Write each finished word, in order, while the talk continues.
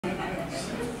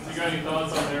You got any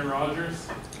thoughts on Aaron Rodgers?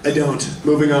 I don't.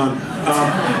 Moving on.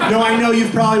 No, I know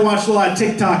you've probably watched a lot of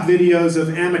TikTok videos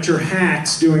of amateur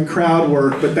hacks doing crowd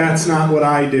work, but that's not what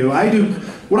I do. I do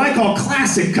what I call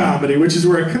classic comedy, which is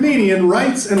where a comedian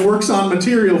writes and works on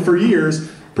material for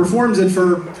years, performs it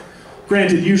for,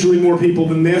 granted, usually more people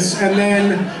than this, and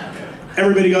then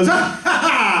everybody goes, ah, ha,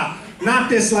 ha! Not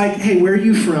this like, hey, where are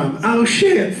you from? Oh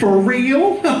shit, for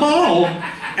real? Oh.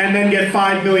 And then get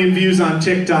 5 million views on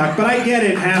TikTok. But I get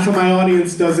it, half of my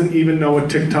audience doesn't even know what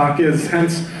TikTok is,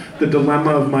 hence the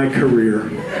dilemma of my career.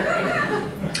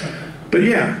 But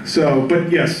yeah,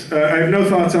 but yes, I have no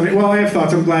thoughts on it. Well, I have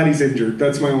thoughts. I'm glad he's injured.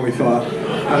 That's my only thought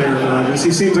on Aaron Rodgers.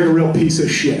 He seems like a real piece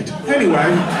of shit.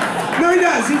 Anyway, no, he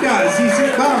does.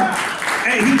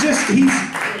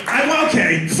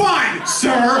 Okay, fine,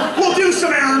 sir. We'll do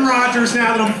some Aaron Rodgers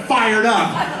now that I'm fired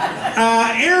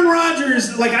up. Aaron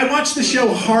Rodgers, like, I watched the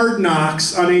show Hard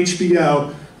Knocks on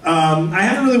HBO. I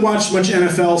haven't really watched much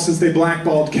NFL since they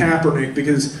blackballed Kaepernick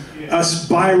because us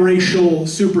biracial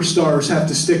superstars have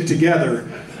to stick together.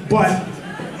 But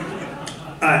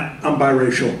I'm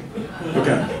biracial.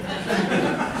 Okay.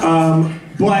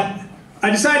 But I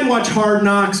decided to watch Hard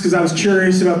Knocks because I was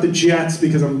curious about the Jets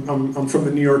because I'm from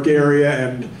the New York area,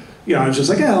 and you know, I was just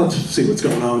like, yeah, let's see what's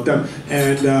going on with them.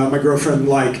 And my girlfriend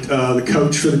liked the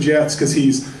coach for the Jets because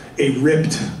he's a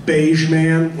ripped beige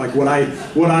man, like what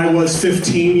I was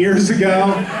 15 years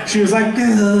ago. She was like,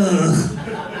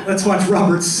 ugh, let's watch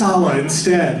Robert Saleh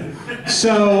instead.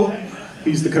 So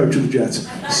he's the coach of the Jets.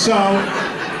 So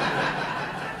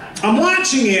I'm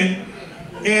watching it,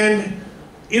 and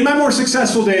in my more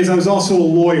successful days, I was also a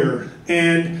lawyer,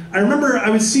 and I remember I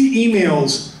would see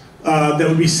emails that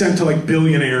would be sent to like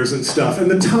billionaires and stuff, and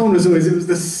the tone was always,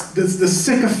 the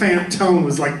sycophant tone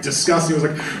was like disgusting. It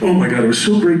was like, oh my god, it was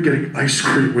so great getting ice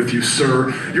cream with you,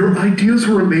 sir. Your ideas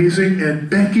were amazing, and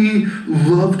Becky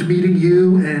loved meeting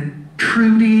you, and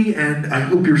Trudy, and I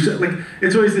hope you're like,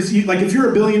 it's always this, like if you're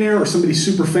a billionaire or somebody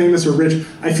super famous or rich,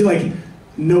 I feel like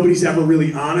nobody's ever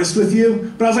really honest with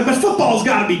you. But I was like, but football's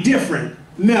gotta be different.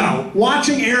 No,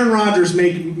 watching Aaron Rodgers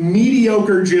make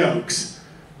mediocre jokes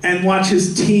and watch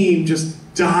his team just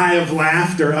die of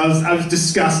laughter, I was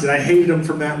disgusted. I hated him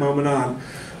from that moment on.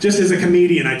 Just as a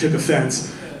comedian, I took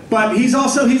offense. But he's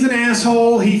an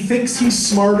asshole. He thinks he's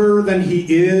smarter than he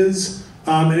is.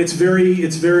 And it's very,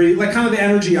 like kind of the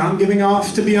energy I'm giving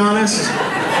off, to be honest.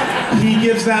 He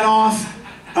gives that off.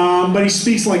 But he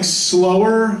speaks like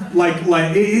slower,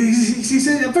 he's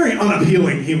a very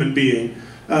unappealing human being.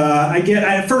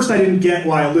 At first I didn't get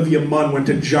why Olivia Munn went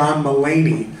to John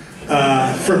Mulaney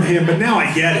from him, but now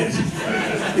I get it.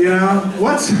 You know,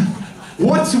 what's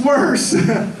worse?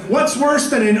 What's worse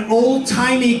than an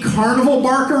old-timey carnival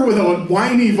barker with a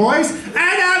whiny voice?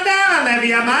 I don't know,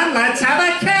 Olivia Munn, let's have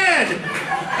a kid.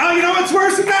 Oh, you know what's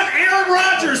worse than that? Aaron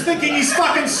Rodgers thinking he's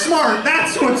fucking smart.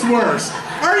 That's what's worse.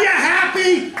 Are you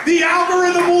happy? The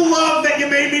algorithm will love that you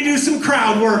made me do some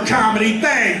crowd work comedy.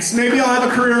 Thanks. Maybe I'll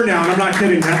have a career now, and I'm not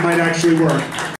kidding. That might actually work.